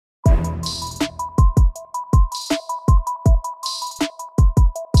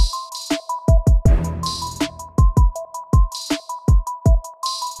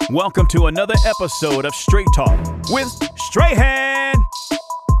Welcome to another episode of Straight Talk with Strahan.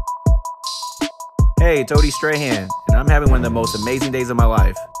 Hey, Tody Strahan, and I'm having one of the most amazing days of my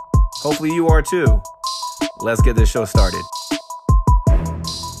life. Hopefully you are too. Let's get this show started.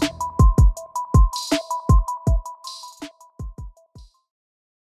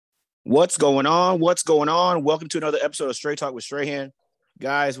 What's going on? What's going on? Welcome to another episode of Straight Talk with Strahan.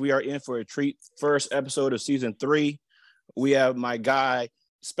 Guys, we are in for a treat. First episode of season 3. We have my guy,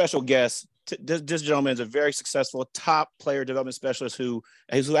 special guest. This gentleman is a very successful top player development specialist who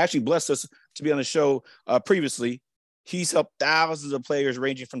actually blessed us to be on the show previously. He's helped thousands of players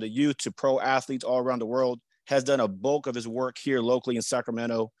ranging from the youth to pro athletes all around the world, has done a bulk of his work here locally in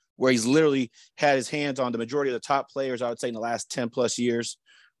Sacramento, where he's literally had his hands on the majority of the top players, I would say, in the last 10 plus years.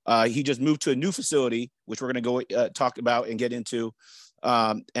 He just moved to a new facility, which we're going to go talk about and get into.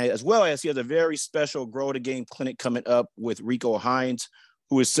 And as well as he has a very special Grow the Game clinic coming up with Rico Hines,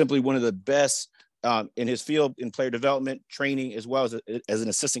 who is simply one of the best in his field in player development, training, as well as an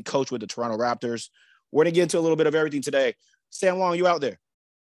assistant coach with the Toronto Raptors. We're going to get into a little bit of everything today. Sam Long, you out there?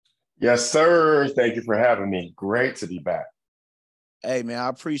 Yes, sir. Thank you for having me. Great to be back. Hey, man, I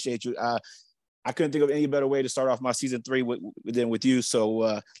appreciate you. I couldn't think of any better way to start off my season 3 than with you.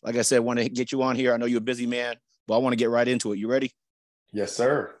 So, like I said, I want to get you on here. I know you're a busy man, but I want to get right into it. You ready? Yes,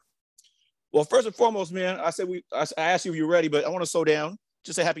 sir. Well, first and foremost, man, I asked you if you're ready, but I want to slow down.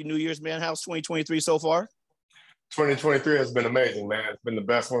 Just say Happy New Year's, man. How's 2023 so far? 2023 has been amazing, man. It's been the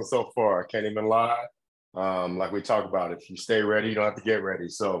best one so far. I can't even lie. Like we talked about, if you stay ready, you don't have to get ready.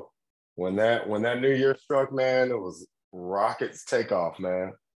 So when that New Year struck, man, it was rockets takeoff,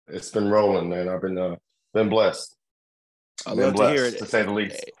 man. It's been rolling, man. I've been blessed. I love to hear it, to say the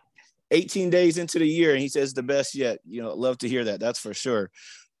least. 18 days into the year, and he says the best yet. Love to hear that. That's for sure.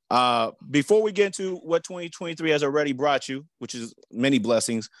 Before we get into what 2023 has already brought you, which is many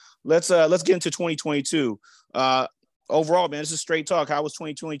blessings, let's get into 2022. Overall, man, this is Straight Talk. How was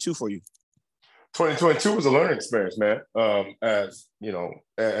 2022 for you? 2022 was a learning experience, man. As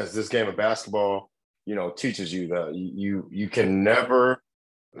this game of basketball, teaches you that you can never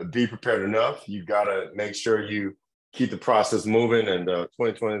be prepared enough. You got to make sure you keep the process moving. And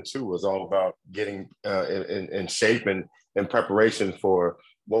 2022 was all about getting in shape and in preparation for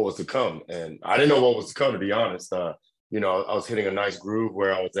what was to come. And I didn't know what was to come, to be honest. I was hitting a nice groove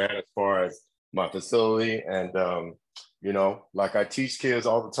where I was at as far as my facility. And, like I teach kids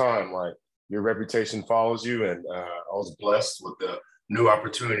all the time, like your reputation follows you. And I was blessed with the new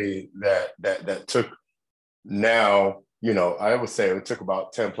opportunity that took now, I would say it took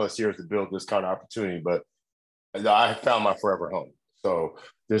about 10 plus years to build this kind of opportunity, but I found my forever home. So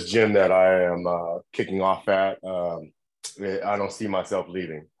this gym that I am kicking off at, I don't see myself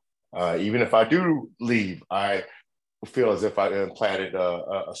leaving. Even if I do leave, I feel as if I implanted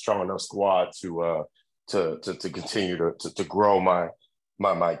a strong enough squad to continue to grow my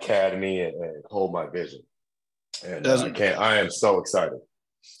academy and hold my vision. And I am so excited.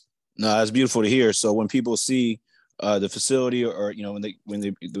 No, that's beautiful to hear. So when people see the facility, or when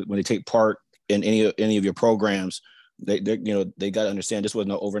they take part in any of your programs, they got to understand this was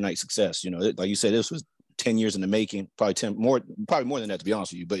no overnight success. Like you said, this was 10 years in the making, probably more than that, to be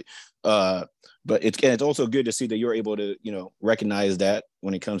honest with you. But it's also good to see that you're able to recognize that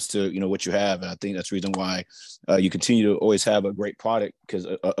when it comes to what you have. And I think that's the reason why you continue to always have a great product, because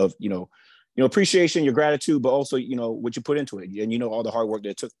of appreciation, your gratitude, but also what you put into it, and all the hard work that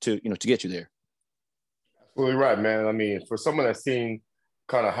it took to get you there. Absolutely right, man. I mean, for someone that's seen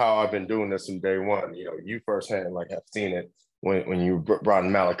kind of how I've been doing this from day one, you firsthand have seen it when you brought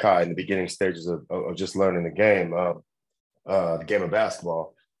in Malachi in the beginning stages of just learning the game of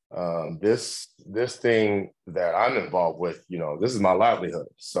basketball. This thing that I'm involved with, this is my livelihood.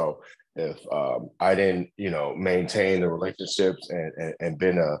 So if I didn't, maintain the relationships and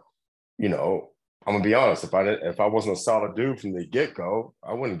been I'm gonna be honest, if I wasn't a solid dude from the get-go,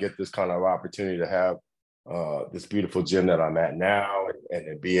 I wouldn't get this kind of opportunity to have this beautiful gym that I'm at now,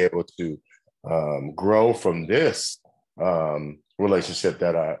 and be able to grow from this relationship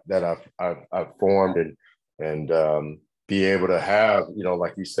that I've formed, and be able to have,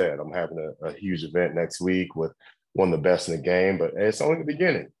 like you said, I'm having a huge event next week with one of the best in the game, but it's only the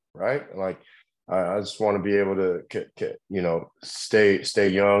beginning, right? Like I just want to be able to, stay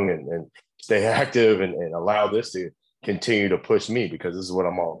young and stay active, and allow this to continue to push me, because this is what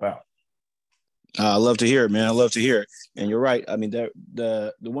I'm all about. I love to hear it, man. I love to hear it. And you're right. I mean,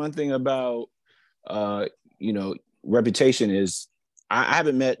 the one thing about, reputation is I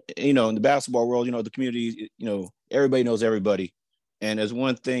haven't met, in the basketball world, the community, everybody knows everybody. And as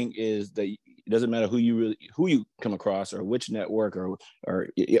one thing is that doesn't matter who you come across or which network or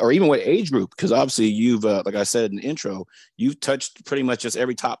even what age group, because obviously you've like I said in the intro, you've touched pretty much just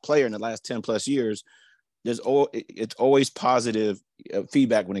every top player in the last 10 plus years. It's always positive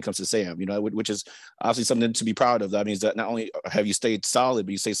feedback when it comes to Sam, which is obviously something to be proud of. That means that not only have you stayed solid,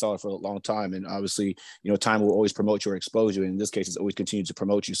 but you stay solid for a long time. And obviously, time will always promote your exposure. In this case, it's always continued to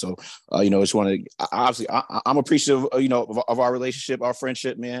promote you. So, just want to, obviously, I'm appreciative, of our relationship, our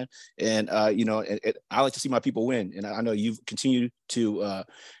friendship, man. And, I like to see my people win. And I know you've continued to,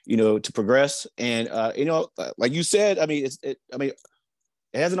 to progress. And, like you said,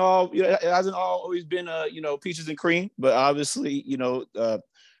 it hasn't always been peaches and cream, but obviously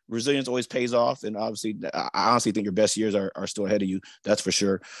resilience always pays off, and obviously I honestly think your best years are still ahead of you. That's for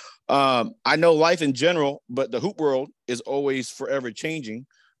sure. I know life in general, but the hoop world is always forever changing.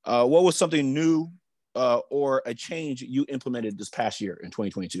 What was something new or a change you implemented this past year in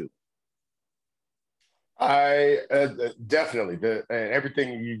 2022? I definitely and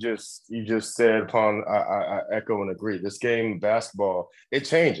everything you just said upon I echo and agree. This game basketball, it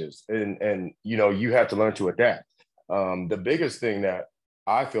changes, and you have to learn to adapt. The biggest thing that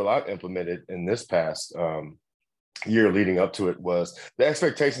I feel I've implemented in this past year leading up to it was the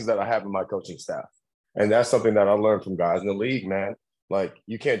expectations that I have in my coaching staff, and that's something that I learned from guys in the league. Man, like,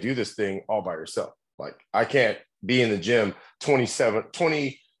 you can't do this thing all by yourself. Like, I can't be in the gym 20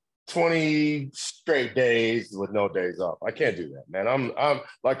 straight days with no days off. I can't do that, man. I'm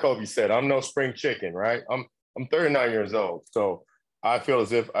like Kobe said, I'm no spring chicken, right? I'm 39 years old. So I feel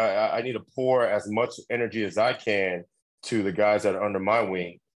as if I need to pour as much energy as I can to the guys that are under my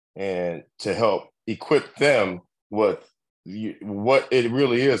wing and to help equip them with what it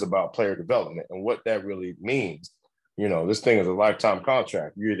really is about player development and what that really means. This thing is a lifetime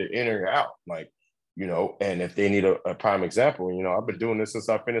contract. You're either in or out. Like, and if they need a prime example, I've been doing this since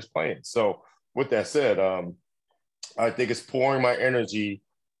I finished playing. So with that said, I think it's pouring my energy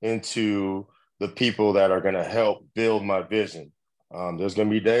into the people that are going to help build my vision. There's going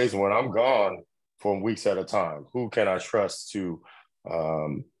to be days when I'm gone for weeks at a time. Who can I trust to,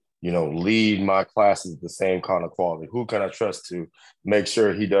 lead my classes the same kind of quality? Who can I trust to make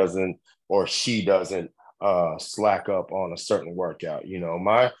sure he doesn't or she doesn't slack up on a certain workout?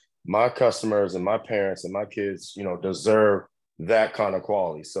 My customers and my parents and my kids, deserve that kind of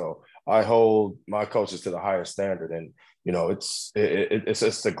quality. So I hold my coaches to the highest standard, and it's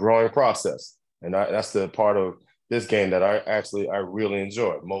just a growing process, and that's the part of this game that I really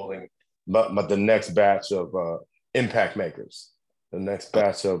enjoy, molding the next batch of impact makers, the next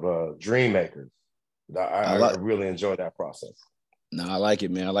batch of dream makers. I really enjoy that process. No, I like it,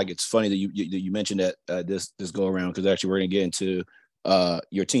 man. I like it. It's funny that you mentioned that this go around, because actually we're gonna get into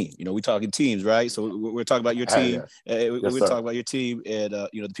your team. We're talking teams, right? So we're talking about your team. We're talking about your team and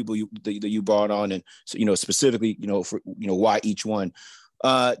the people that you brought on, and so, specifically, for why each one.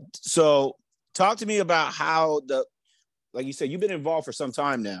 So talk to me about how like you said, you've been involved for some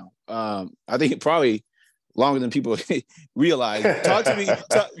time now. I think probably longer than people realize. Talk to me.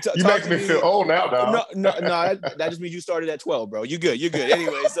 You make me feel old now, dog. No. That just means you started at 12, bro. You're good.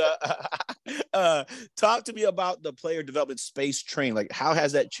 Anyways, talk to me about the player development space train. Like, how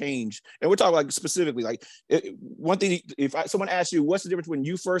has that changed? And we're talking like specifically, like one thing. If someone asks you, what's the difference when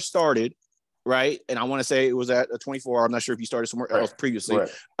you first started, right? And I want to say it was at a 24. I'm not sure if you started somewhere else previously,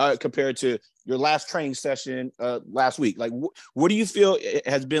 compared to your last training session last week. Like, what do you feel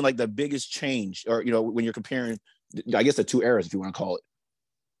has been like the biggest change, or when you're comparing, I guess, the two eras, if you want to call it?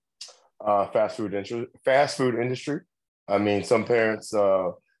 Fast food industry. I mean, some parents they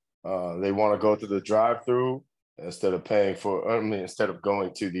want to go to the drive-through instead of instead of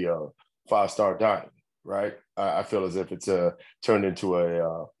going to the 5-star dining. Right. I feel as if it's turned into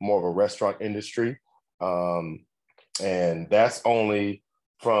a more of a restaurant industry. And that's only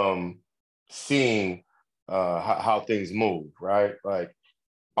from seeing how things move. Right. Like,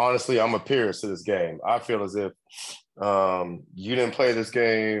 honestly, I'm a purist to this game. I feel as if you didn't play this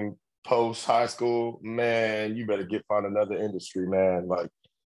game post high school, man, you better find another industry, man. Like,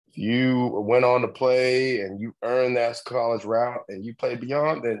 if you went on to play and you earned that college route and you played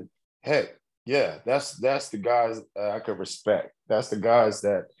beyond, then heck, yeah, that's the guys I could respect. That's the guys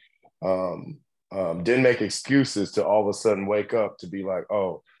that didn't make excuses to all of a sudden wake up to be like,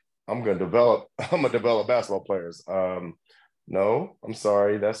 oh, I'm gonna develop basketball players. No, I'm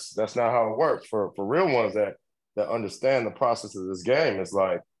sorry, that's not how it works. For real ones that understand the process of this game, it's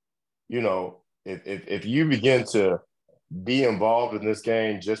like, if you begin to be involved in this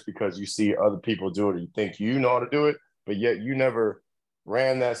game just because you see other people do it, or you think you know how to do it, but yet you never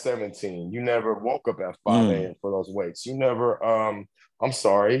ran that 17. You never woke up at 5 a.m. for those weights. You never, I'm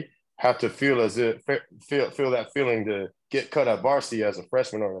sorry, have to feel as if feel that feeling to get cut at varsity as a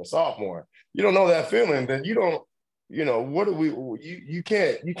freshman or a sophomore. You don't know that feeling, then you don't, what do we, you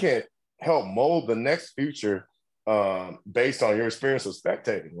can't help mold the next future based on your experience of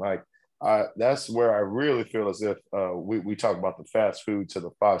spectating. Like, that's where I really feel as if we talk about the fast food to the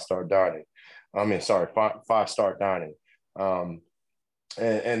five-star dining. Five-star dining.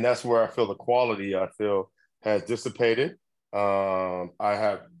 And that's where I feel the quality, has dissipated. I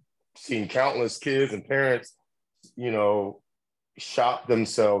have seen countless kids and parents, shop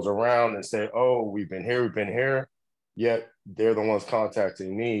themselves around and say, oh, we've been here, yet they're the ones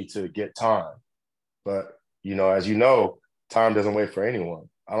contacting me to get time. But, as time doesn't wait for anyone.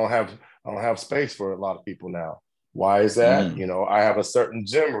 I don't have space for a lot of people now. Why is that? I have a certain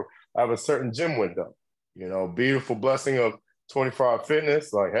gym window, beautiful blessing of 24-hour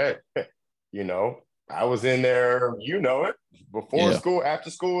fitness. Like, hey, I was in there, it, before school, after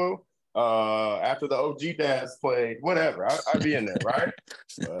school, after the OG dads played, whatever. I'd be in there, right?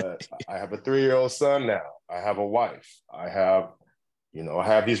 But I have a 3-year-old son now. I have a wife. I have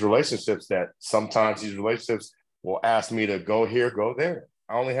these relationships that sometimes these relationships will ask me to go here, go there.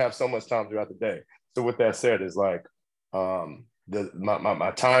 I only have so much time throughout the day. So with that said, it's like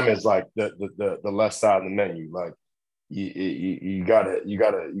my time is like the left side of the menu. Like you gotta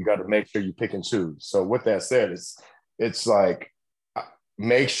make sure you pick and choose. So with that said, it's like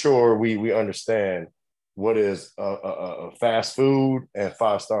make sure we understand what is a fast food and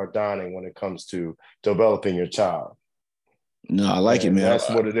five-star dining when it comes to developing your child. No, I like it, man. That's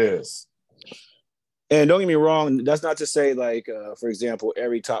what it is. And don't get me wrong, that's not to say like, for example,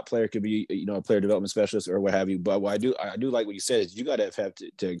 every top player could be, a player development specialist or what have you. But what I do like what you said is you got to have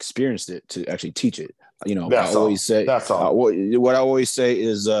to experience it to actually teach it. That's all. What I always say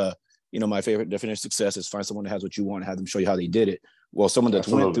is, my favorite definition of success is find someone that has what you want and have them show you how they did it. Well, someone that's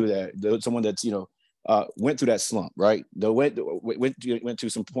went through that, someone that's, went through that slump, right? They went to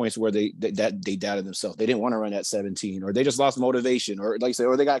some points where they doubted themselves. They didn't want to run at 17, or they just lost motivation, or like I say,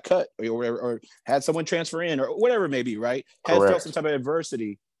 or they got cut, or had someone transfer in, or whatever it may be, right? Has felt some type of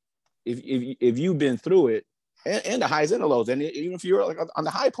adversity. If you've been through it, and the highs and the lows, and even if you're like on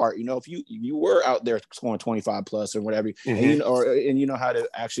the high part, if you were out there scoring 25 plus or whatever, and you know how to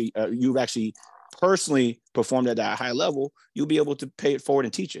actually you've actually personally performed at that high level, you'll be able to pay it forward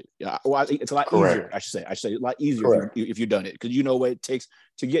and teach it. Well, it's a lot easier. I should say a lot easier if you've done it, because you know what it takes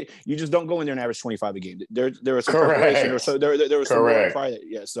to get. You just don't go in there and average 25 a game. There was some preparation, or so there was some more prior.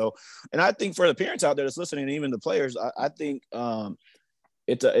 Yeah. So, and I think for the parents out there that's listening, and even the players, I think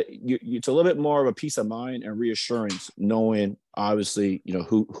it's a little bit more of a peace of mind and reassurance, knowing obviously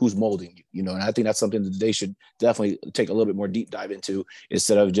who's molding you, and I think that's something that they should definitely take a little bit more deep dive into,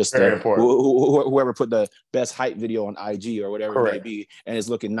 instead of just whoever put the best hype video on IG or whatever it may be, and it's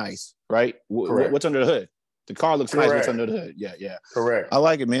looking nice, right? What's under the hood? The car looks nice. What's under the hood? Yeah. Correct. I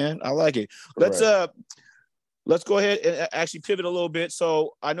like it, man. I like it. Let's go ahead and actually pivot a little bit.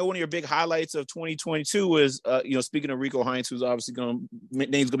 So I know one of your big highlights of 2022 was, speaking of Rico Hines, who's obviously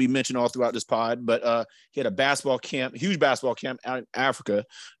name's going to be mentioned all throughout this pod, but he had a huge basketball camp out in Africa,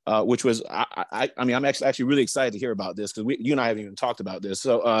 which was, I'm actually really excited to hear about this, because you and I haven't even talked about this.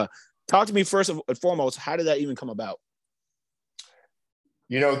 So talk to me first and foremost, how did that even come about?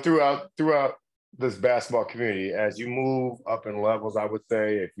 Throughout this basketball community, as you move up in levels, I would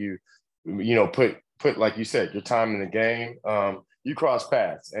say if you put, like you said, your time in the game, you cross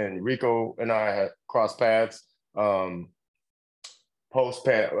paths. And Rico and I had crossed paths during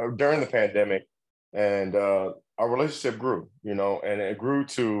the pandemic, and our relationship grew, and it grew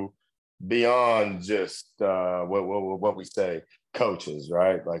to beyond just what we say, coaches,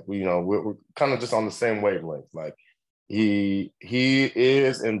 right? Like we're kind of just on the same wavelength. Like he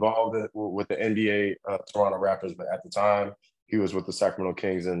is involved with the NBA Toronto Raptors, but at the time, he was with the Sacramento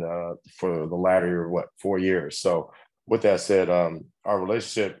Kings and for the latter 4 years. So with that said, our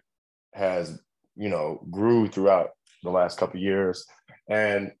relationship has, grew throughout the last couple of years.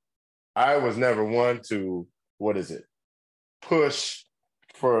 And I was never one to, push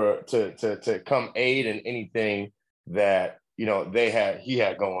to come aid in anything that, he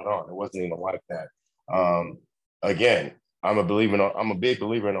had going on. It wasn't even like that. Again, I'm a big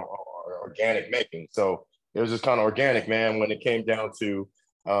believer in organic making. So it was just kind of organic, man, when it came down to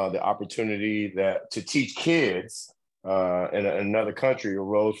the opportunity to teach kids in another country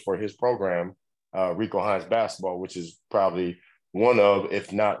arose for his program, Rico Hines Basketball, which is probably one of,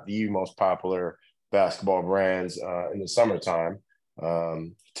 if not the most popular basketball brands in the summertime,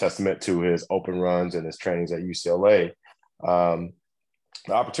 testament to his open runs and his trainings at UCLA. The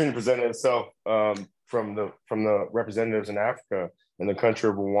opportunity presented itself from the representatives in Africa and the country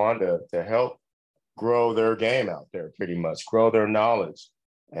of Rwanda to help grow their game out there, pretty much grow their knowledge.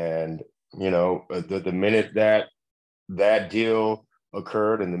 And the minute that deal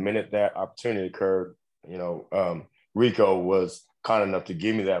occurred and the minute that opportunity occurred, Rico was kind enough to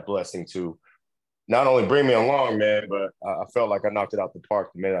give me that blessing to not only bring me along, man, but I felt like I knocked it out the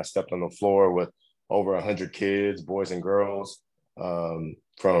park the minute I stepped on the floor with over 100 kids, boys and girls,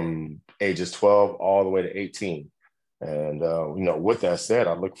 from ages 12 all the way to 18. And, with that said,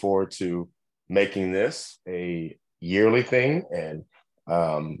 I look forward to making this a yearly thing and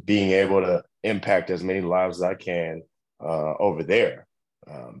being able to impact as many lives as I can over there.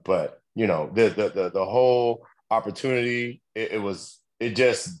 But the whole opportunity, it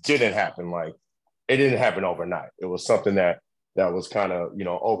just didn't happen. Like, it didn't happen overnight. It was something that was kind of,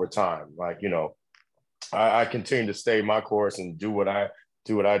 over time. Like, I continued to stay my course and do what I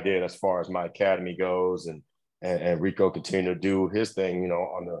did as far as my academy goes, and Rico continued to do his thing,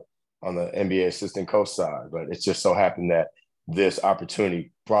 on the NBA assistant coach side. But it just so happened that this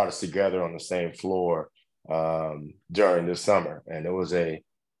opportunity brought us together on the same floor during this summer, and it was a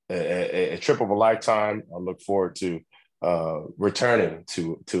trip of a lifetime. I look forward to returning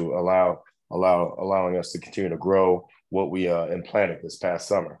to allowing us to continue to grow what we implanted this past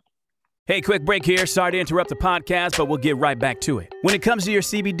summer. Hey, quick break here. Sorry to interrupt the podcast, but we'll get right back to it. When it comes to your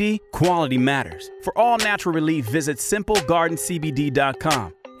CBD, quality matters. For all natural relief, visit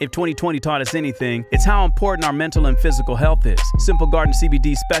SimpleGardenCBD.com. If 2020 taught us anything, it's how important our mental and physical health is. Simple Garden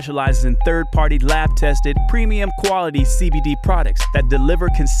CBD specializes in third-party, lab-tested, premium quality CBD products that deliver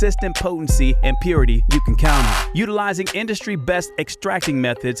consistent potency and purity you can count on. Utilizing industry-best extracting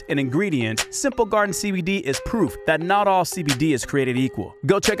methods and ingredients, Simple Garden CBD is proof that not all CBD is created equal.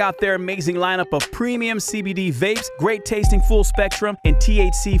 Go check out their amazing lineup of premium CBD vapes, great-tasting full spectrum, and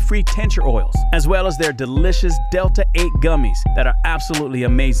THC-free tincture oils, as well as their delicious Delta 8 gummies that are absolutely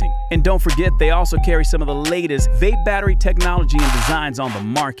amazing. And don't forget, they also carry some of the latest vape battery technology and designs on the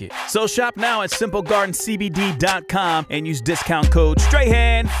market. So shop now at SimpleGardenCBD.com and use discount code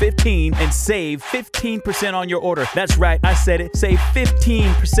Strahan15 and save 15% on your order. That's right, I said it. Save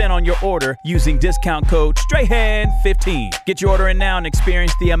 15% on your order using discount code Strahan15. Get your order in now and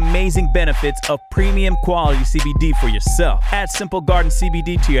experience the amazing benefits of premium quality CBD for yourself. Add Simple Garden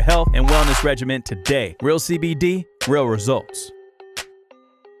CBD to your health and wellness regimen today. Real CBD, real results.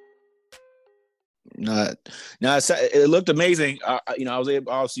 It looked amazing. I was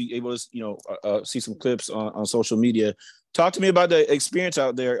able to, see some clips on social media. Talk to me about the experience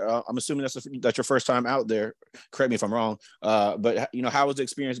out there. I'm assuming that's your first time out there. Correct me if I'm wrong. But how was the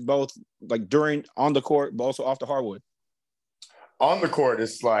experience both like on the court, but also off the hardwood? On the court,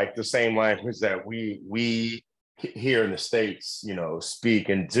 it's like the same language that we here in the States, speak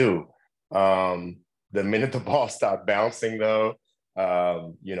and do. The minute the ball stopped bouncing, though, there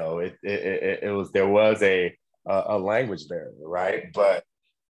was a language barrier, right? But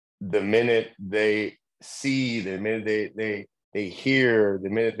the minute they see, the minute they hear, the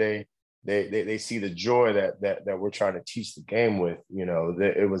minute they see the joy that we're trying to teach the game with,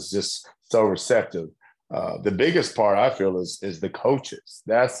 it was just so receptive. The biggest part I feel is the coaches.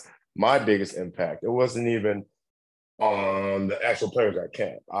 That's my biggest impact. It wasn't even on the actual players at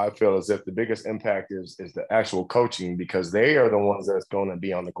camp. I feel as if the biggest impact is the actual coaching, because they are the ones that's going to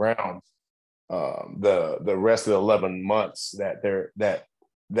be on the ground the rest of the 11 months that the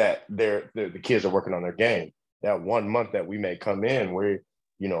kids are working on their game. That 1 month that we may come in, we're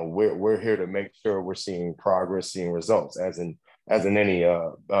here to make sure we're seeing progress, seeing results, as in any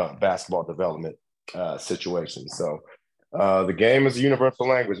basketball development situation. So the game is a universal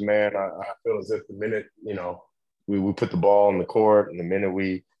language, man. I feel as if the minute we put the ball on the court, and the minute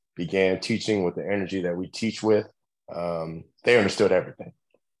we began teaching with the energy that we teach with, they understood everything,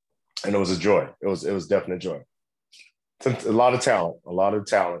 and it was a joy. It was definitely a joy. A lot of talent.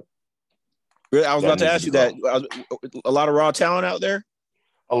 Really, I was about to ask you that. A lot of raw talent out there.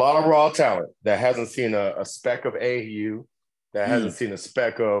 A lot of raw talent that hasn't seen a speck of AAU, that hasn't seen a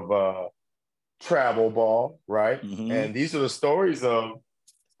speck of travel ball, right? Mm-hmm. And these are the stories of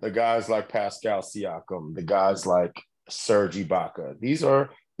the guys like Pascal Siakam, the guys like Serge Ibaka. These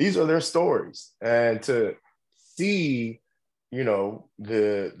are their stories, and to see, the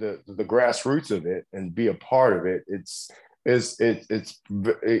grassroots of it and be a part of it,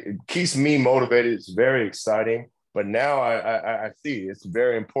 it keeps me motivated. It's very exciting. But now I see it's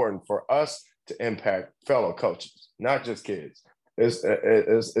very important for us to impact fellow coaches, not just kids. It's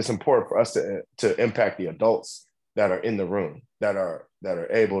important for us to impact the adults that are in the room, that are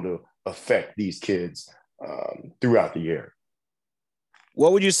able to affect these kids throughout the year.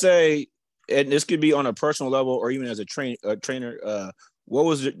 What would you say and this could be on a personal level or even as a trainer. What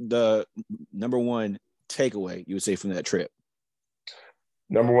was the number one takeaway you would say from that trip?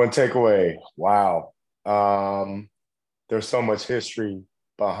 Number one takeaway. Wow. There's so much history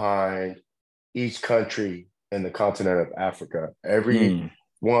behind each country in the continent of Africa. Every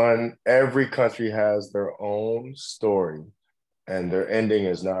country has their own story, and their ending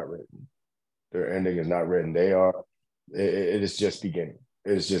is not written. Their ending is not written. It is just beginning.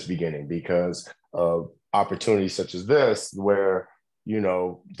 It is just beginning because of opportunities such as this, where, you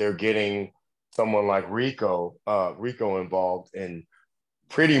know, they're getting someone like Rico involved in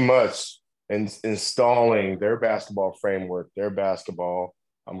pretty much installing their basketball framework, their basketball.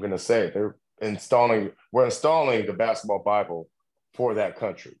 I'm going to say it, we're installing the basketball Bible for that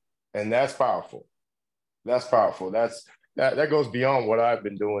country. And that's powerful. That's powerful. That goes beyond what I've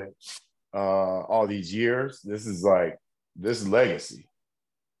been doing all these years. This is legacy.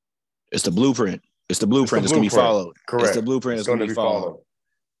 It's the blueprint. It's the blueprint that's going to be followed. Correct. It's the blueprint that's going to be followed.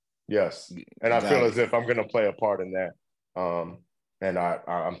 Yes. And I feel as if I'm going to play a part in that. And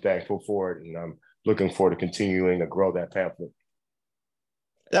I'm thankful for it. And I'm looking forward to continuing to grow that pamphlet.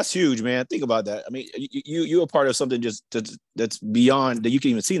 That's huge, man. Think about that. I mean, you're a part of something that's beyond that you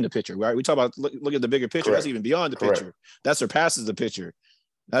can even see in the picture, right? We talk about look at the bigger picture. Correct. That's even beyond the picture. That surpasses the picture.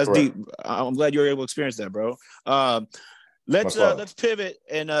 That's Correct. deep. I'm glad you're able to experience that, bro. Let's pivot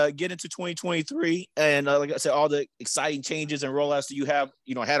and get into 2023. And like I said, all the exciting changes and rollouts that you have,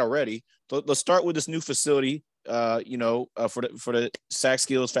 had already. So let's start with this new facility, for the Sac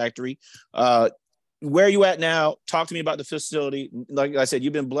Skills Factory. Where are you at now? Talk to me about the facility. Like I said,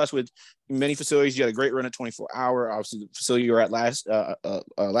 you've been blessed with many facilities. You had a great run at 24 Hour. Obviously, the facility you were at last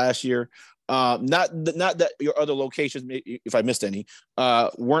year. Not that your other locations, if I missed any,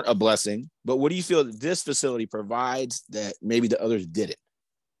 weren't a blessing. But what do you feel that this facility provides that maybe the others didn't?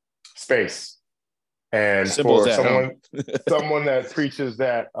 Space. And Simple for as that, someone that preaches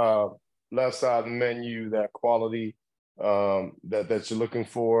that left side of the menu, that quality that you're looking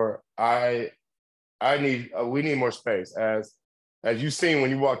for, we need more space. As you've seen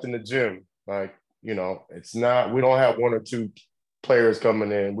when you walked in the gym, it's not, we don't have one or two players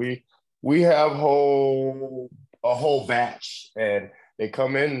coming in. We have a whole batch, and they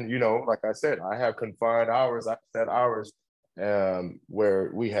come in, like I said, I have confined hours. I set hours where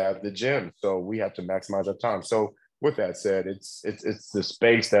we have the gym, so we have to maximize our time. So with that said, it's the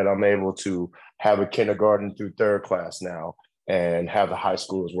space that I'm able to have a kindergarten through third class now, and have the high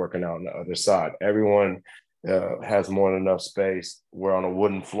schoolers working out on the other side. Everyone has more than enough space. We're on a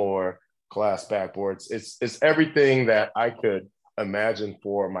wooden floor, glass backboards. It's everything that I could imagine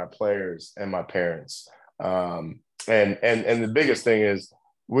for my players and my parents. And the biggest thing is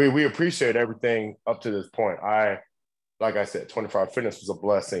we appreciate everything up to this point. Like I said, 24 Hour Fitness was a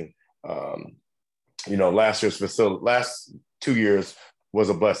blessing. Last 2 years was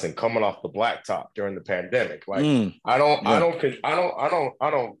a blessing, coming off the blacktop during the pandemic. I don't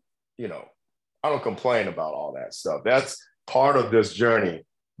complain about all that stuff. That's part of this journey.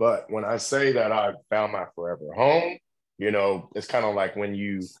 But when I say that I found my forever home, it's kind of like when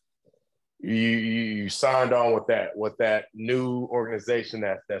you signed on with that new organization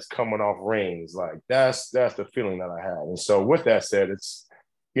that's coming off rings. Like that's the feeling that I have. And so with that said, it's,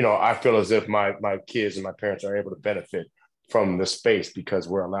 I feel as if my kids and my parents are able to benefit from the space because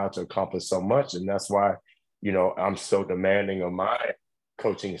we're allowed to accomplish so much. And that's why, I'm so demanding of my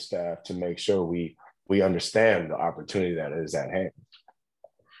coaching staff to make sure we understand the opportunity that is at hand.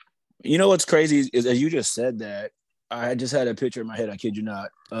 What's crazy is as you just said that, I just had a picture in my head, I kid you not,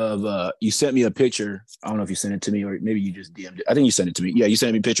 of you sent me a picture. I don't know if you sent it to me or maybe you just DM'd it. I think you sent it to me. Yeah, you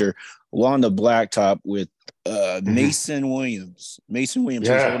sent me a picture along the blacktop with Mason Williams. Mason Williams,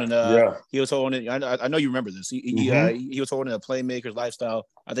 he was holding I know you remember this. He was holding a Playmaker's Lifestyle.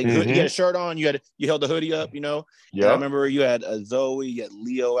 I think he had a shirt on. You held the hoodie up, Yeah. I remember you had Zoe, you had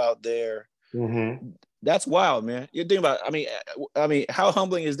Leo out there. That's wild, man. You think about it. I mean, how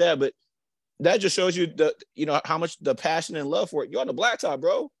humbling is that? But that just shows you how much the passion and love for it. You're on the blacktop,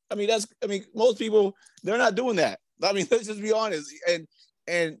 bro. Most people, they're not doing that. Let's just be honest.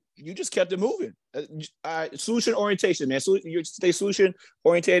 And you just kept it moving. Solution orientation, man. So you stay solution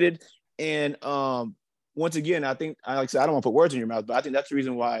orientated. And once again, I think, like I said, I don't want to put words in your mouth, but I think that's the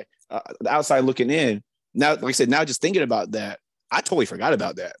reason why the outside looking in now, like I said, now just thinking about that, I totally forgot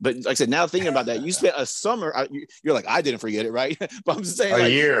about that. But like I said, now thinking about that, you spent a summer. You're like, I didn't forget it, right? But I'm just saying, a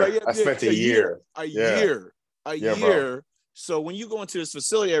year. I spent a year. A year. Bro. So when you go into this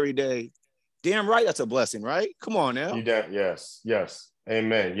facility every day, damn right, that's a blessing, right? Come on now. Yes,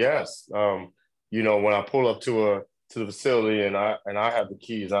 amen. Yes. When I pull up to to the facility and I have the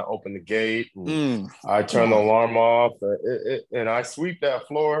keys. I open the gate and I turn the alarm off and I sweep that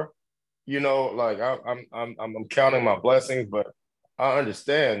floor. Like I'm counting my blessings, but I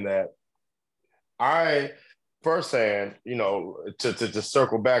understand that I firsthand, to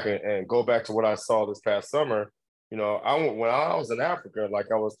circle back and go back to what I saw this past summer. When I was in Africa,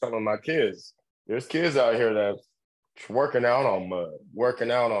 like I was telling my kids, there's kids out here that's working out on mud,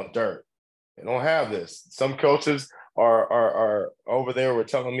 working out on dirt. They don't have this. Some coaches are over there were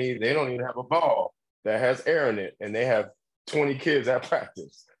telling me they don't even have a ball that has air in it, and they have 20 kids at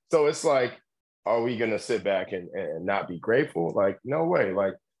practice. So it's like, are we gonna sit back and not be grateful? Like, no way.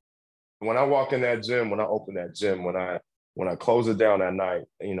 Like when I walk in that gym, when I open that gym, when I close it down at night,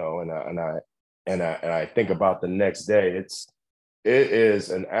 and I think about the next day, it is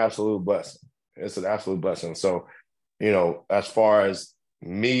an absolute blessing. It's an absolute blessing. So, as far as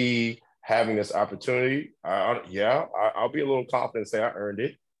me having this opportunity, I'll be a little confident and say I earned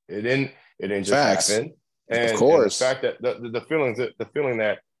it. It didn't just happen. And, of course. And the fact that the feeling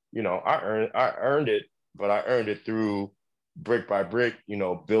that, I earned it, but I earned it through brick by brick,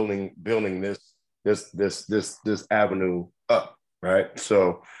 building this avenue up. Right.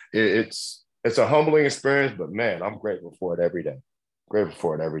 So it's a humbling experience, but man, I'm grateful for it every day. Grateful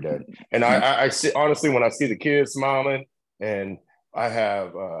for it every day. And I see, honestly, when I see the kids smiling and I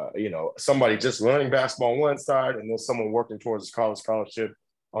have, somebody just learning basketball on one side and then someone working towards a college scholarship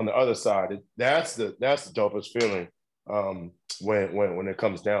on the other side, that's the dopest feeling when it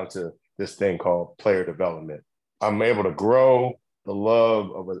comes down to this thing called player development. I'm able to grow the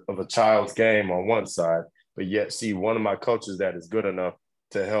love of a child's game on one side, but yet see one of my coaches that is good enough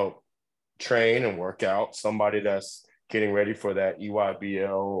to help train and work out somebody that's getting ready for that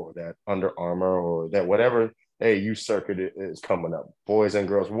EYBL or that Under Armour or that whatever AAU circuit is coming up, boys and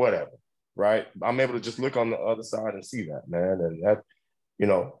girls, whatever, right? I'm able to just look on the other side and see that, man. And that,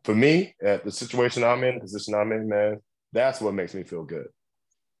 for me, at the situation I'm in, position I'm in, man, that's what makes me feel good.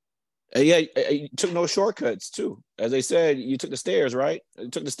 Yeah, you took no shortcuts too. As they said, you took the stairs, right? You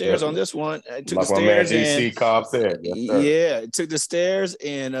took the stairs on this one. Took like the stairs my man DC Cobb said. Yeah, took the stairs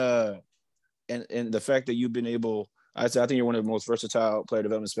and the fact that you've been able, I think you're one of the most versatile player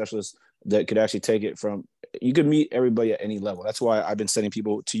development specialists that could actually take it from, you could meet everybody at any level. That's why I've been sending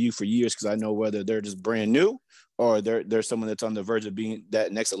people to you for years, because I know whether they're just brand new or there's someone that's on the verge of being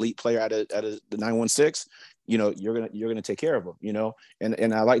that next elite player out of the 916. You're gonna take care of them.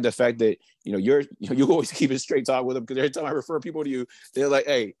 And I like the fact that you always keep a straight talk with them, because every time I refer people to you, they're like,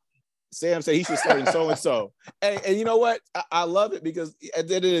 hey, Sam said he should start in so-and-so. And you know what? I love it, because at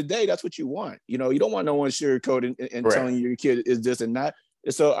the end of the day, that's what you want. You don't want no one sugarcoating and telling you your kid is this and that.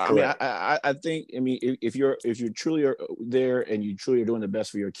 So, I mean, I think, if you're truly are there and you truly are doing the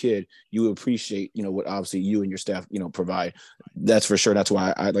best for your kid, you appreciate, what obviously you and your staff, provide. That's for sure. That's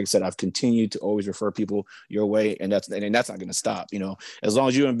why like I said, I've continued to always refer people your way, and that's not going to stop. As long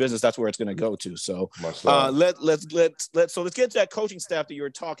as you're in business, that's where it's going to go to. So, let's get to that coaching staff that you were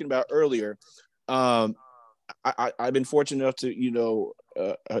talking about earlier. I've been fortunate enough to,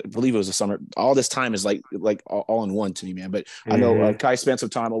 I believe it was the summer. All this time is like all in one to me, man. But I know Kai spent some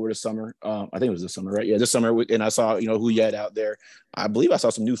time over the summer. I think it was this summer, right? Yeah, this summer. And I saw, who you had out there. I believe I saw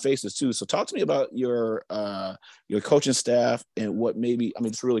some new faces too. So talk to me about your coaching staff and what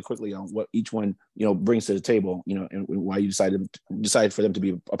just really quickly on what each one, brings to the table, and why you decided for them to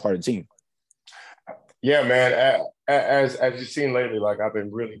be a part of the team. Yeah, man. As you've seen lately, like I've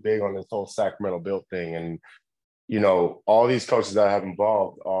been really big on this whole Sacramento built thing, and all these coaches that I have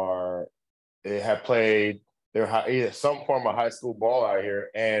involved have played either some form of high school ball out here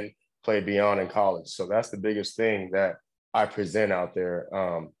and played beyond in college. So that's the biggest thing that I present out there.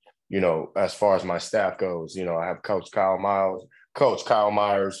 As far as my staff goes, I have Coach Kyle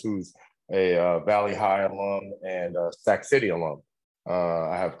Myers, who's a Valley High alum and a Sac City alum.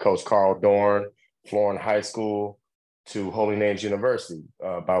 I have Coach Carl Dorn, Florence High School to Holy Names University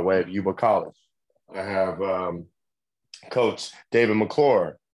by way of Yuba College. I have Coach David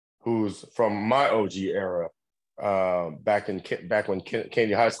McClure, who's from my OG era, back when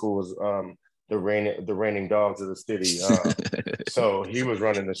Kennedy High School was the reigning dogs of the city. So he was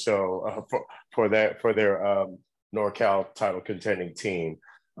running the show for their NorCal title contending team.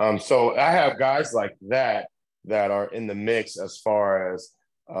 So I have guys like that are in the mix as far as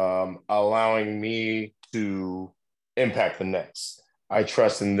allowing me to impact the next. I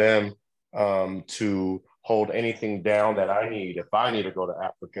trust in them to hold anything down that I need if I need to go to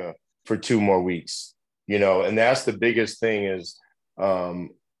Africa for 2 more weeks, and that's the biggest thing is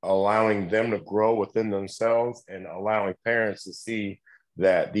allowing them to grow within themselves and allowing parents to see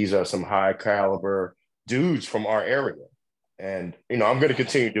that these are some high caliber dudes from our area. And, I'm going to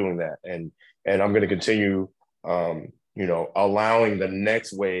continue doing that. And I'm going to continue, allowing the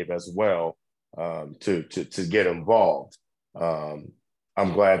next wave as well to get involved.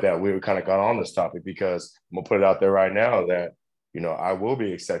 I'm glad that we kind of got on this topic, because I'm going to put it out there right now that, I will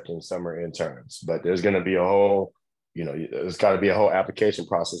be accepting summer interns, but there's going to be a whole, there's got to be a whole application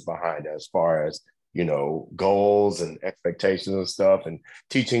process behind it, as far as, goals and expectations and stuff, and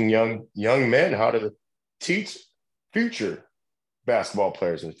teaching young men how to teach future basketball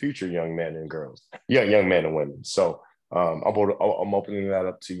players and future young men and girls, young men and women. So I'm opening that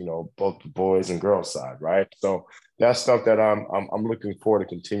up to, both the boys and girls side, right? So that's stuff that I'm looking forward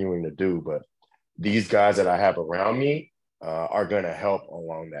to continuing to do. But these guys that I have around me are going to help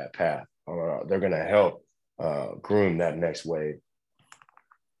along that path. They're going to help groom that next wave.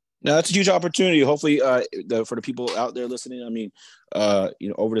 Now, that's a huge opportunity. Hopefully, for the people out there listening, I mean,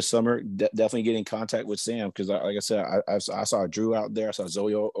 over the summer, definitely get in contact with Sam, because, like I said, I saw Drew out there, I saw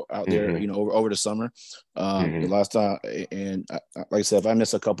Zoe out there, over the summer, the last time. And like I said, if I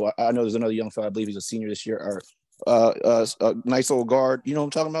miss a couple, I know there's another young fellow, I believe he's a senior this year, or a nice old guard. You know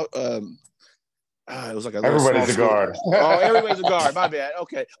what I'm talking about? It was like everybody's a guard. Oh, everybody's a guard. My bad.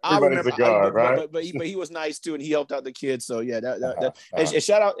 Okay, everybody's a guard, right? But he was nice too, and he helped out the kids. So yeah, and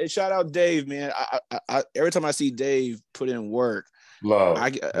shout out Dave, man. I every time I see Dave put in work,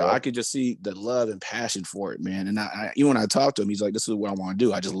 I could just see the love and passion for it, man. And I even when I talk to him, he's like, "This is what I want to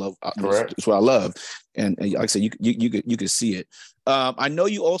do. I just love. It's what I love." And like I said, you could see it. I know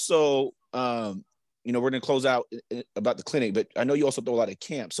you also. We're going to close out about the clinic, but I know you also throw a lot of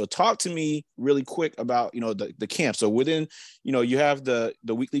camps. So talk to me really quick about, the camp. So within, you have the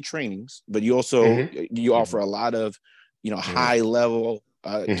weekly trainings, but you also, you offer a lot of, high level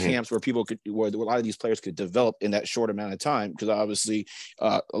camps where where a lot of these players could develop in that short amount of time. Because obviously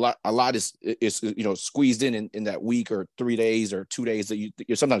a lot is squeezed in that week or 3 days or 2 days that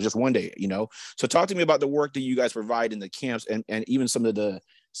you're sometimes just 1 day, So talk to me about the work that you guys provide in the camps and even some of the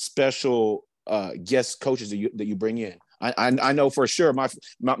special guest coaches that you bring in. I know for sure my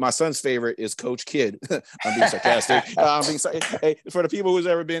son's favorite is Coach Kidd. I'm being sarcastic. Hey, for the people who's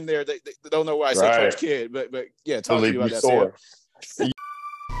ever been there, they don't know why I say Coach Kidd, but yeah, talk to me about that.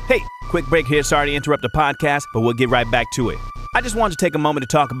 Hey, quick break here. Sorry to interrupt the podcast, but we'll get right back to it. I just wanted to take a moment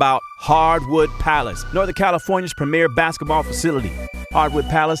to talk about Hardwood Palace, Northern California's premier basketball facility. Hardwood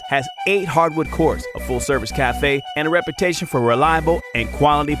Palace has 8 hardwood courts, a full-service cafe, and a reputation for reliable and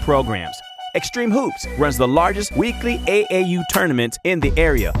quality programs. Extreme Hoops runs the largest weekly AAU tournament in the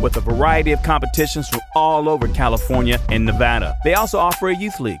area with a variety of competitions from all over California and Nevada. They also offer a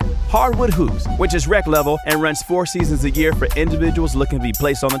youth league, Hardwood Hoops, which is rec level and runs 4 seasons a year for individuals looking to be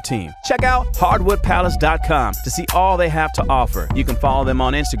placed on the team. Check out hardwoodpalace.com to see all they have to offer. You can follow them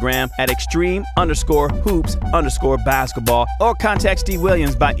on Instagram at extreme_hoops_basketball or contact Steve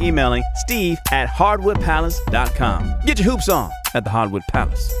Williams by emailing steve@hardwoodpalace.com. Get your hoops on at the Hardwood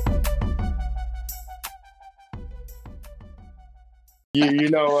Palace.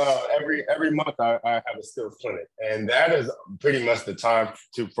 Every month I have a skills clinic, and that is pretty much the time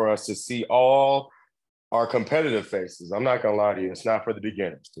for us to see all our competitive faces. I'm not gonna lie to you, it's not for the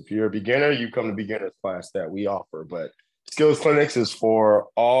beginners. If you're a beginner, you come to beginners class that we offer, but skills clinics is for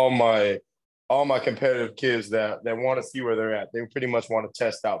all my competitive kids that want to see where they're at. They pretty much want to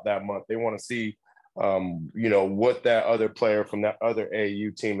test out that month. They want to see what that other player from that other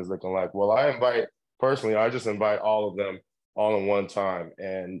AAU team is looking like. Well, I just invite all of them all in one time.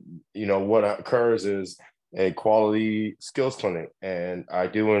 And, what occurs is a quality skills clinic. And I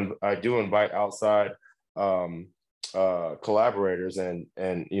do invite outside collaborators. And,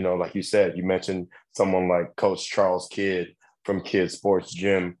 like you said, you mentioned someone like Coach Charles Kidd from Kidd Sports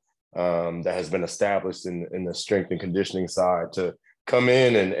Gym that has been established in the strength and conditioning side to come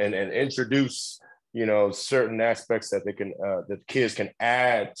in and introduce, certain aspects that that kids can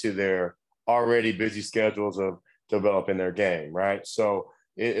add to their already busy schedules of developing their game, right? So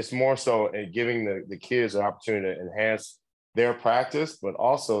it's more so giving the kids an opportunity to enhance their practice, but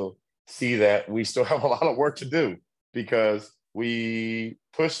also see that we still have a lot of work to do because we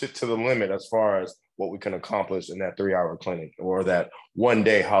pushed it to the limit as far as what we can accomplish in that 3-hour clinic or that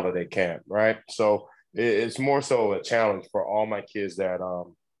 1-day holiday camp, right? So it's more so a challenge for all my kids that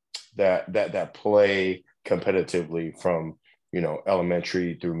play competitively from,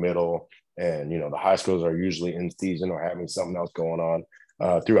 elementary through middle. And, the high schools are usually in season or having something else going on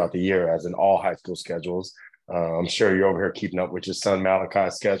throughout the year, as in all high school schedules. I'm sure you're over here keeping up with your son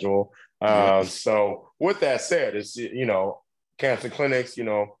Malachi's schedule. So with that said, it's, camps and clinics,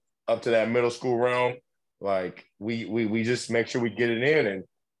 up to that middle school realm, like we just make sure we get it in. And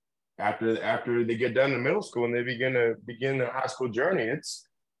after they get done in middle school and they begin their high school journey,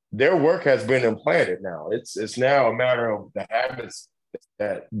 their work has been implanted now. It's now a matter of the habits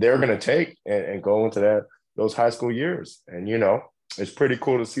that they're going to take and go into those high school years. And, it's pretty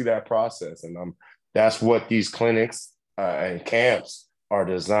cool to see that process. And that's what these clinics and camps are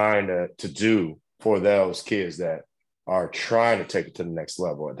designed to do for those kids that are trying to take it to the next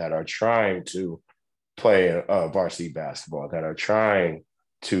level, that are trying to play varsity basketball, that are trying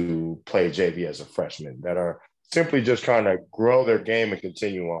to play JV as a freshman, that are simply just trying to grow their game and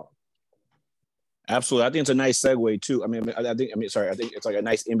continue on. Absolutely. I think it's a nice segue too. I think it's like a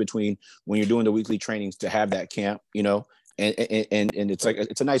nice in between when you're doing the weekly trainings to have that camp, and it's like,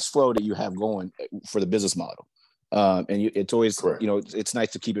 it's a nice flow that you have going for the business model. It's always, correct. It's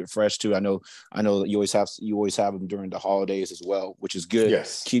nice to keep it fresh too. I know that you always have them during the holidays as well, which is good.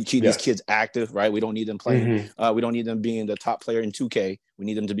 Yes. Keep these kids active, right? We don't need them playing. Mm-hmm. We don't need them being the top player in 2K. We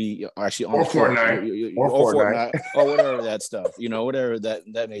need them to be actually on Fortnite or Fortnite or whatever that stuff, whatever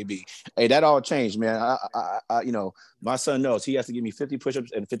that may be. Hey, that all changed, man. I my son knows he has to give me 50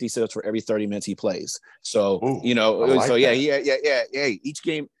 push-ups and 50 sit-ups for every 30 minutes he plays. So, yeah, each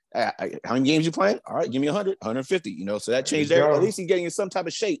game. How many games you playing? All right, give me 100, 150. So that changed there. At least he's getting in some type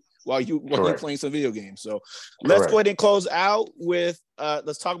of shape while you're playing some video games. So let's go ahead and close out with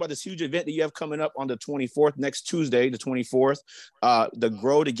let's talk about this huge event that you have coming up on the 24th, next Tuesday, the 24th. The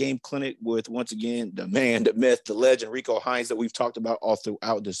Grow the Game Clinic with, once again, the man, the myth, the legend, Rico Hines, that we've talked about all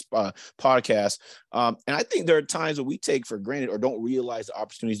throughout this podcast. And I think there are times that we take for granted or don't realize the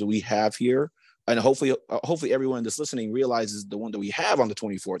opportunities that we have here. And hopefully everyone that's listening realizes the one that we have on the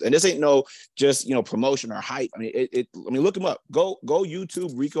 24th. And this ain't no just, promotion or hype. Look him up. Go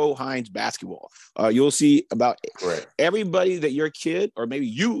YouTube Rico Hines basketball. You'll see about everybody that your kid, or maybe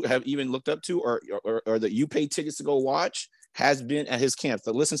you have even looked up to, or that you pay tickets to go watch, has been at his camp,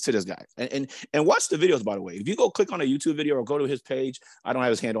 that listens to this guy. And watch the videos, by the way. If you go click on a YouTube video or go to his page, I don't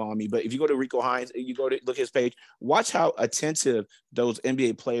have his handle on me, but if you go to Rico Hines, you go to look at his page, watch how attentive those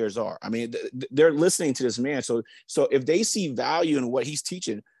NBA players are. They're listening to this man. So if they see value in what he's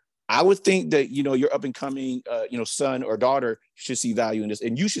teaching, I would think that, your up and coming, son or daughter should see value in this,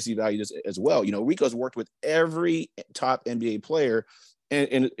 and you should see value in this as well. Rico's worked with every top NBA player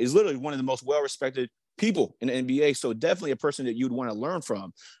and is literally one of the most well-respected people in the NBA. So definitely a person that you'd want to learn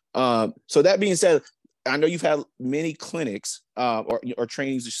from. So that being said, I know you've had many clinics or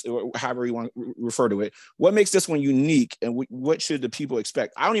trainings, or however you want to refer to it. What makes this one unique, and what should the people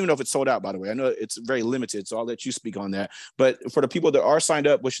expect? I don't even know if it's sold out, by the way. I know it's very limited, so I'll let you speak on that. But for the people that are signed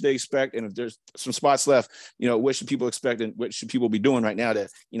up, what should they expect? And if there's some spots left, what should people expect, and what should people be doing right now to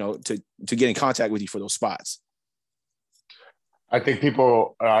get in contact with you for those spots? I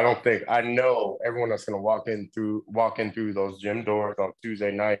know everyone that's going to walk in through those gym doors on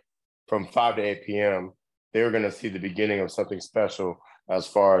Tuesday night from 5 to 8 p.m., they're going to see the beginning of something special as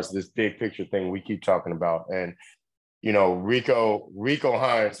far as this big picture thing we keep talking about. And, Rico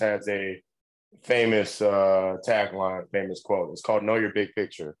Hines has a famous tagline, famous quote. It's called "Know Your Big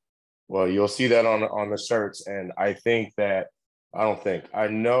Picture." Well, you'll see that on the shirts. And I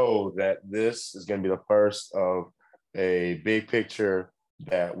know that this is going to be the first of a big picture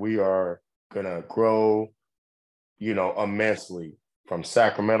that we are going to grow, immensely, from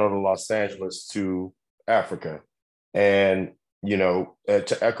Sacramento to Los Angeles to Africa. And,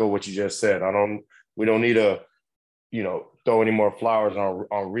 to echo what you just said, we don't need to, throw any more flowers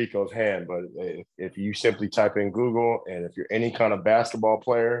on Rico's hand, but if you simply type in Google, and if you're any kind of basketball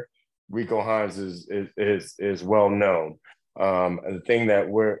player, Rico Hines is well known. And the thing that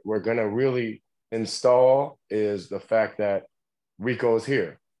we're going to really install is the fact that Rico is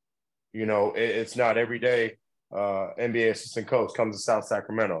here. It's not every day NBA assistant coach comes to South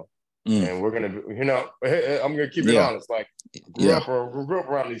Sacramento, and we're gonna, I'm gonna keep it honest. Like, grew up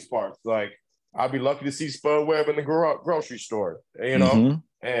around these parts. Like, I'd be lucky to see Spud Webb in the grocery store, and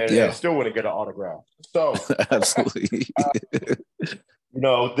still wouldn't get an autograph. So absolutely,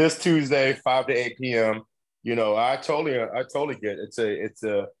 this Tuesday, 5 to 8 p.m. I totally get it. It's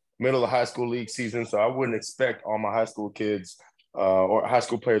a middle of high school league season, so I wouldn't expect all my high school kids or high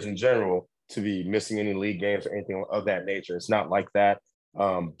school players in general to be missing any league games or anything of that nature. It's not like that.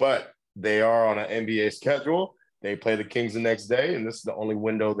 But they are on an NBA schedule. They play the Kings the next day, and this is the only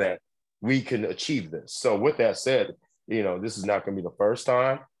window that we can achieve this. So with that said, this is not going to be the first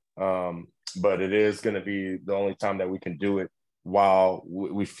time, but it is going to be the only time that we can do it while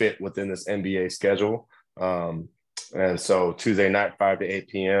we fit within this NBA schedule. And so Tuesday night, 5 to 8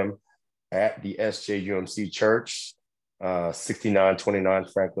 p.m. at the SJUMC Church, 6929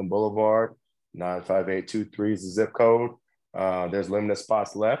 Franklin Boulevard, 95823 is the zip code. There's limited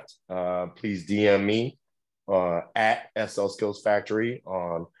spots left. Please DM me at SL Skills Factory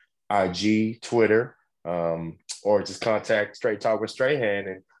on IG, Twitter, or just contact Straight Talk with Strahan,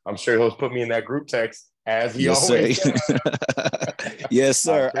 and I'm sure he'll put me in that group text as he always does. Yes,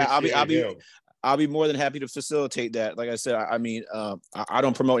 sir. I'll be more than happy to facilitate that. Like I said, I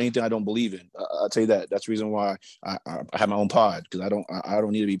don't promote anything I don't believe in. I'll tell you that. That's the reason why I have my own pod, because I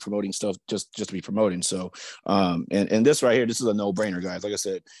don't need to be promoting stuff just to be promoting. So, and this right here, this is a no-brainer, guys. Like I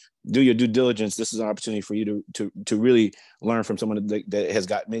said, do your due diligence. This is an opportunity for you to really learn from someone that has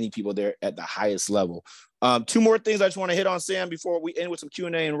got many people there at the highest level. Two more things I just want to hit on, Sam, before we end with some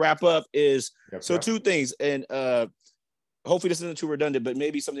Q&A and wrap up is, two things. And hopefully this isn't too redundant, but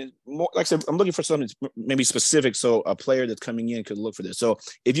maybe something more, like I said, I'm looking for something maybe specific, so a player that's coming in could look for this. So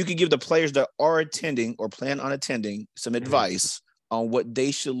if you could give the players that are attending or plan on attending some advice on what they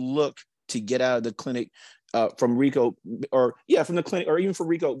should look to get out of the clinic from Rico, from the clinic, or even for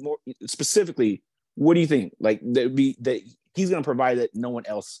Rico more specifically, what do you think? Like that he's going to provide that no one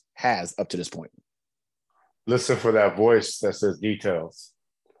else has up to this point? Listen for that voice that says details.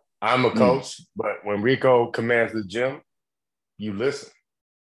 I'm a coach, but when Rico commands the gym, you listen.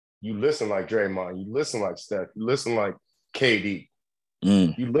 You listen like Draymond. You listen like Steph. You listen like KD.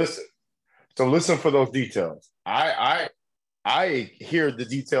 You listen. So listen for those details. I hear the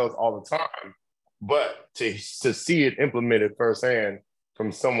details all the time, but to see it implemented firsthand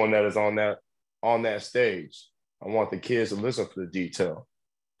from someone that is on that stage, I want the kids to listen for the detail.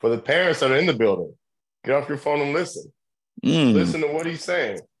 For the parents that are in the building, get off your phone and listen. Listen to what he's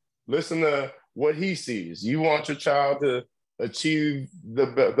saying. Listen to what he sees. You want your child to achieve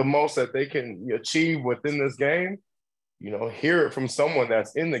the most that they can achieve within this game, hear it from someone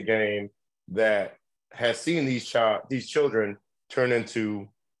that's in the game that has seen these children turn into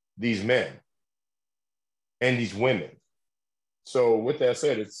these men and these women. So with that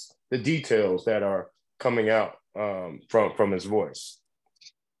said, it's the details that are coming out from his voice.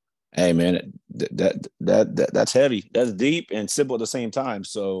 Hey man, that's heavy. That's deep and simple at the same time.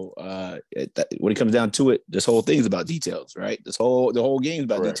 So when it comes down to it, this whole thing is about details, right? The whole game is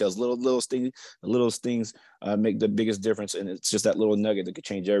about details. Little things make the biggest difference, and it's just that little nugget that could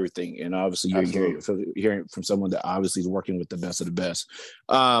change everything. And obviously, you're hearing from someone that obviously is working with the best of the best.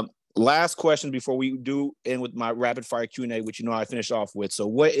 Last question before we do end with my rapid fire Q&A, which I finished off with. So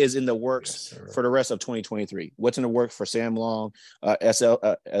what is in the works for the rest of 2023? What's in the works for Sam Long,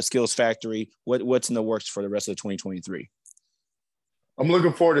 Skills Factory? What's in the works for the rest of 2023? I'm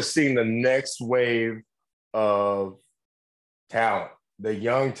looking forward to seeing the next wave of talent, the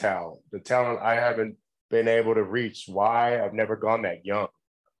young talent, the talent I haven't been able to reach. Why? I've never gone that young.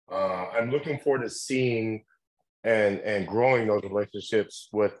 I'm looking forward to seeing and growing those relationships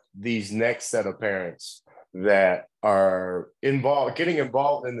with these next set of parents that are getting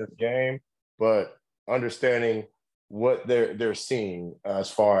involved in this game, but understanding what they're seeing as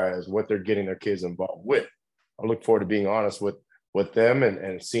far as what they're getting their kids involved with. I look forward to being honest with them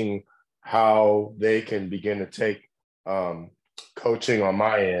and seeing how they can begin to take coaching on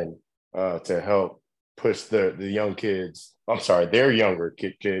my end to help push the young kids. I'm sorry, they're younger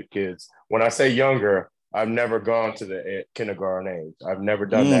kids. When I say younger, I've never gone to the kindergarten age. I've never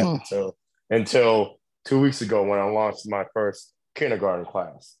done that until 2 weeks ago when I launched my first kindergarten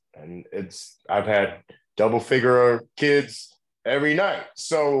class. And I've had double figure kids every night.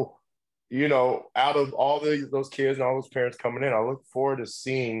 So, out of all those kids and all those parents coming in, I look forward to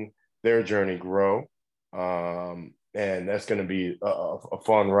seeing their journey grow. And that's going to be a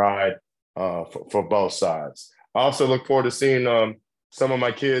fun ride for both sides. I also look forward to seeing some of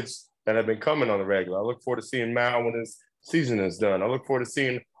my kids that have been coming on the regular. I look forward to seeing Mal when his season is done. I look forward to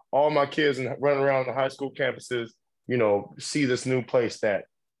seeing all my kids and running around the high school campuses, see this new place that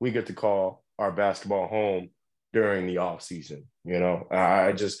we get to call our basketball home during the off season.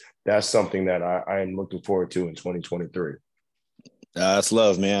 That's something that I am looking forward to in 2023. That's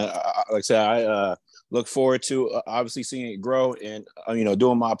love, man. Like I said, I look forward to obviously seeing it grow and,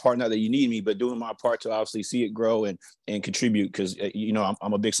 doing my part, not that you need me, but doing my part to obviously see it grow and contribute. Cause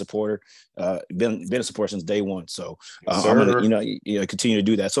I'm a big supporter, been a supporter since day one. So I'm going to, continue to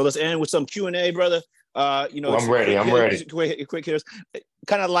do that. So let's end with some Q&A, brother. I'm ready. Quick hitters,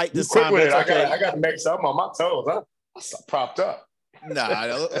 kind of like this quick time. With it. Okay. I got to make something on my toes. I'm propped up.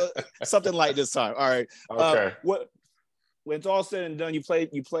 Nah, something like this time. All right. Okay. When it's all said and done, you played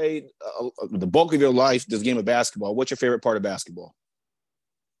the bulk of your life this game of basketball. What's your favorite part of basketball?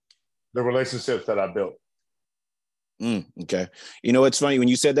 The relationships that I built. Okay. It's funny when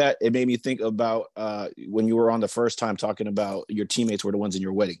you said that, it made me think about when you were on the first time talking about your teammates were the ones in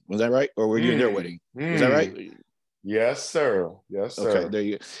your wedding. Was that right? Or were you in their wedding? Was that right? Yes, sir. Yes, sir. Okay, there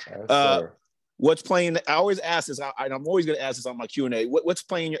you go. Yes, sir. What's playing? I always ask this, and I'm always going to ask this on my Q&A. What's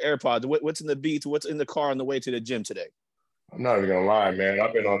playing your AirPods? What's in the Beats? What's in the car on the way to the gym today? I'm not even gonna lie, man.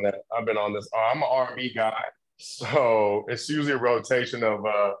 I've been on that. I've been on this. I'm an R&B guy, so it's usually a rotation of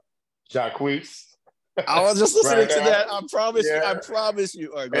Jacquees. I was just listening Right to now. that. I promise. Yeah. I promise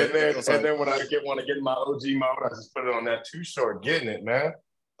you. All right, And then when I want to get in my OG mode, I just put it on that Too Short, Getting It, man.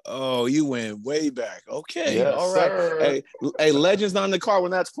 Oh, you went way back. Okay, Yes, all right. sir. Hey, Legends not in the car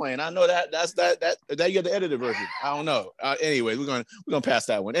when that's playing. I know that. That's that. You got the edited version. I don't know. Anyways, we're gonna pass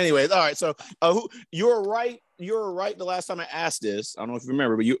that one. Anyways, all right. So, you're right. You're right. The last time I asked this, I don't know if you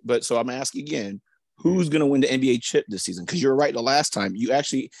remember, but so I'm gonna ask again. Who's gonna win the NBA chip this season? Because you're right. The last time you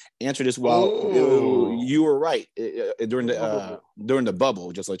actually answered this you were right during the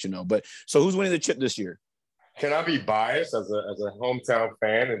bubble. Just to let you know. But so who's winning the chip this year? Can I be biased as a hometown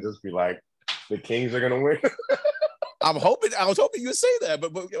fan and just be like, the Kings are gonna win? I was hoping you would say that,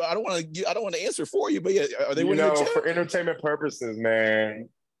 but I don't want to answer for you. But yeah, are they winning the chip? For entertainment purposes, man,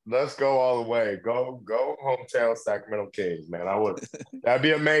 let's go all the way. Go hometown Sacramento Kings, man. That'd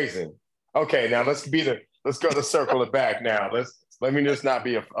be amazing. Okay, now let's go to circle it back now. Let me just not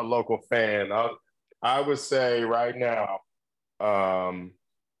be a local fan. I would say right now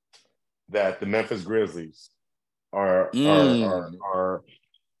that the Memphis Grizzlies are a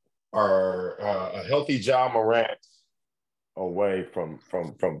healthy Ja Morant away from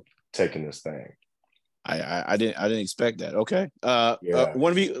taking this thing. I didn't expect that. Okay.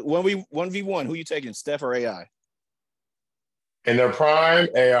 1v1. Who you taking, Steph or AI? In their prime,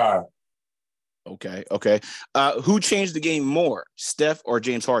 AI. Okay. Who changed the game more, Steph or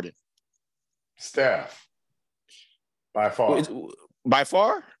James Harden? Steph. By far. By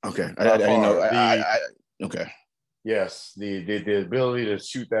far? Okay. I didn't know. Okay. Yes, the ability to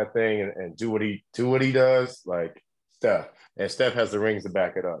shoot that thing and do what he does, like Steph. And Steph has the rings to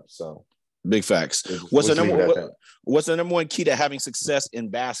back it up. So big facts. What's the number one key to having success in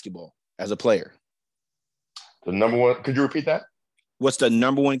basketball as a player? The number one, could you repeat that? What's the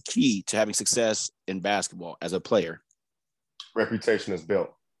number one key to having success in basketball as a player? Reputation is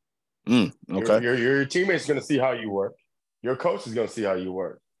built. Okay. Your teammate's going to see how you work. Your coach is going to see how you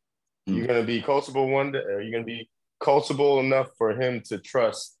work. You're going to be coachable one day, or you're going to be coachable enough for him to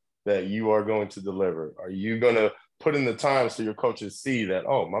trust that you are going to deliver. Are you going to put in the time so your coaches see that,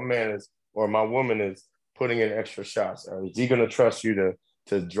 oh, my man is, or my woman is putting in extra shots? Or is he going to trust you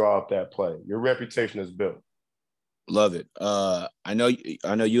to draw up that play? Your reputation is built. Love it. I know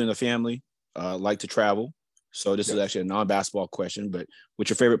you and the family like to travel. So this is actually a non-basketball question, but what's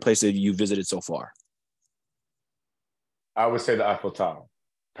your favorite place that you visited so far? I would say the Eiffel Tower,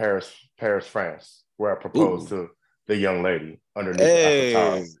 Paris, France, where I proposed to the young lady underneath the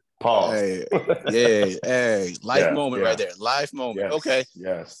Eiffel Tower. Pause. Life moment right there. Life moment. Yes, okay.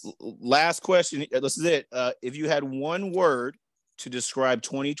 Yes. Last question. This is it. If you had one word to describe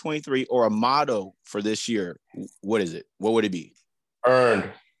 2023 or a motto for this year, what is it? What would it be? Earned.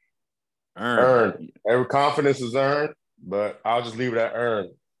 Every confidence is earned, but I'll just leave it at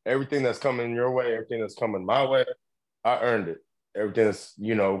earned. Everything that's coming your way, everything that's coming my way, I earned it. Everything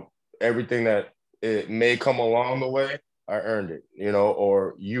that it may come along the way, I earned it,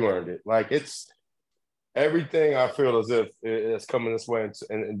 or you earned it. Like, it's everything. I feel as if it's coming this way,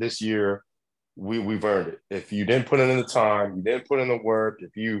 and this year we've earned it. If you didn't put in the time, you didn't put in the work,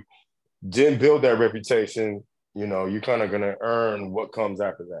 if you didn't build that reputation, you're kind of going to earn what comes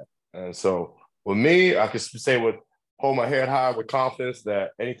after that. And so with me, I can say hold my head high with confidence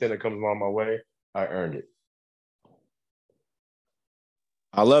that anything that comes along my way, I earned it.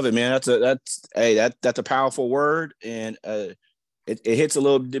 I love it, man. That's a powerful word, and it hits a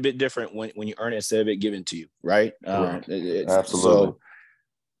little bit different when you earn it instead of it given to you, right? Absolutely. So,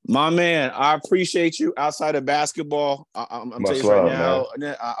 my man, I appreciate you. Outside of basketball, I'm telling you right now,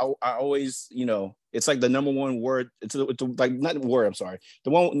 I always, it's like the number one word. It's like not word. I'm sorry.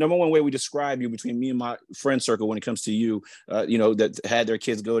 The number one way we describe you between me and my friend circle when it comes to you, that had their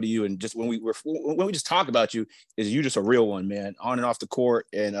kids go to you, and just when we just talk about you, is you just a real one, man, on and off the court,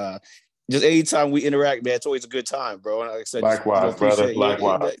 and just anytime we interact, man, it's always a good time, bro. And like I said, likewise, brother.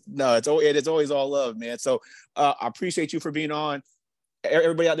 Likewise. No, it's always all love, man. So I appreciate you for being on.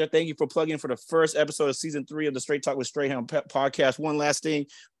 Everybody out there, thank you for plugging in for the first episode of season 3 of the Straight Talk with Strahan podcast. One last thing,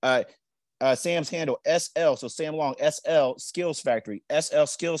 Sam's handle SL, so Sam Long, SL Skills Factory, SL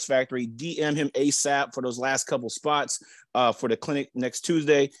Skills Factory. DM him ASAP for those last couple spots for the clinic next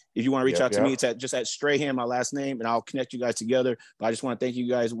Tuesday. If you want to reach out to me, it's just at Strahan, my last name, and I'll connect you guys together. But I just want to thank you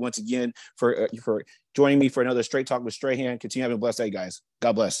guys once again for joining me for another Straight Talk with Strahan. Continue having a blessed day, guys.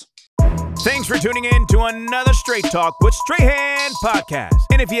 God bless. Thanks for tuning in to another Straight Talk with Strahan podcast.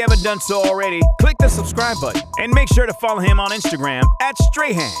 And if you haven't done so already, click the subscribe button and make sure to follow him on Instagram at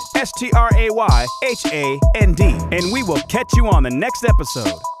Strahan, Strayhand. And we will catch you on the next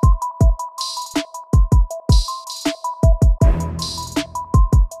episode.